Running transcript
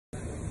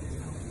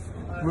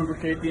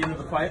lubricate the end of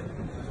the pipe.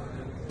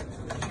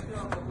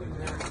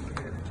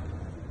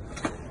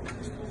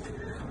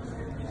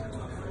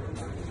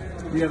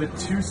 We have a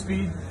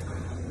 2-speed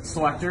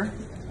selector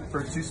for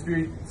a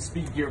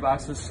 2-speed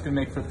gearbox, which is going to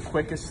make for the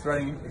quickest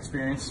threading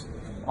experience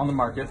on the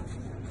market.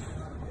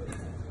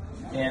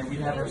 And we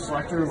have our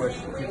selector, which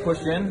if you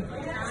push in,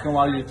 it's going to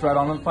allow you to thread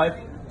on the pipe,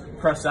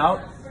 press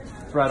out,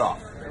 thread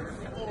off.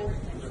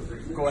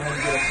 Go ahead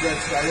and get a thread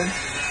started.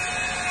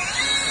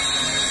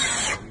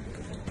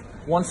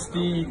 Once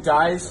the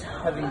dies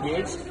have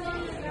engaged,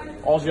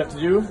 all you have to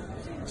do,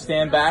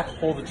 stand back,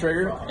 hold the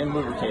trigger, and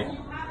lubricate.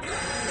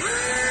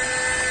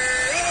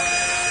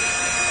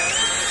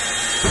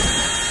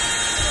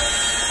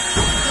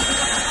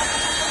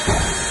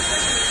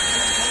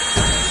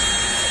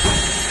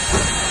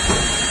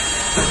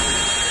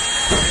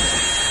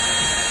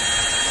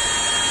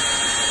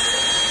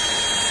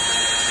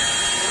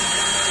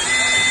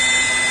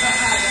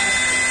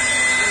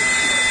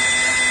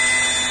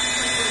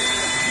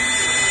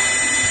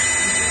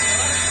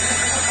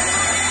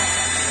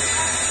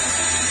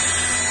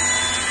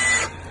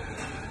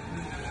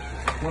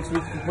 Once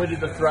we've completed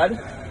the thread,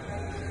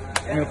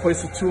 I'm going to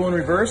place the tool in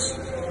reverse.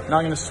 Now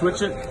I'm going to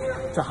switch it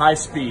to high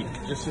speed,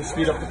 just to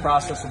speed up the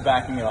process of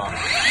backing it off.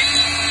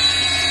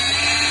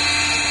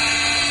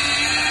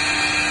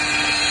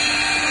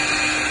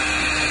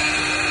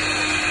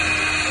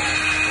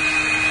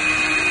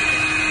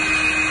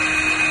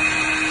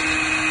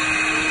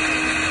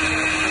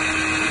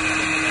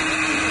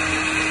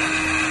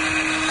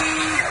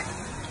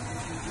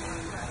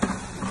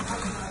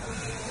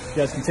 You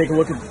guys can take a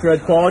look at the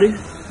thread quality.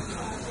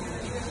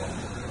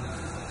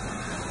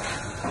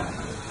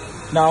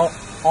 Now,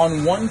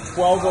 on one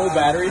 12-volt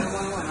battery,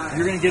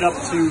 you're going to get up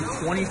to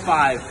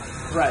 25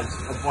 threads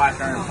of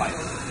black iron pipe.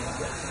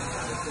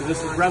 So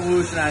this is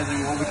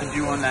revolutionizing what we can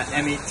do on that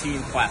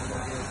M18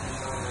 platform.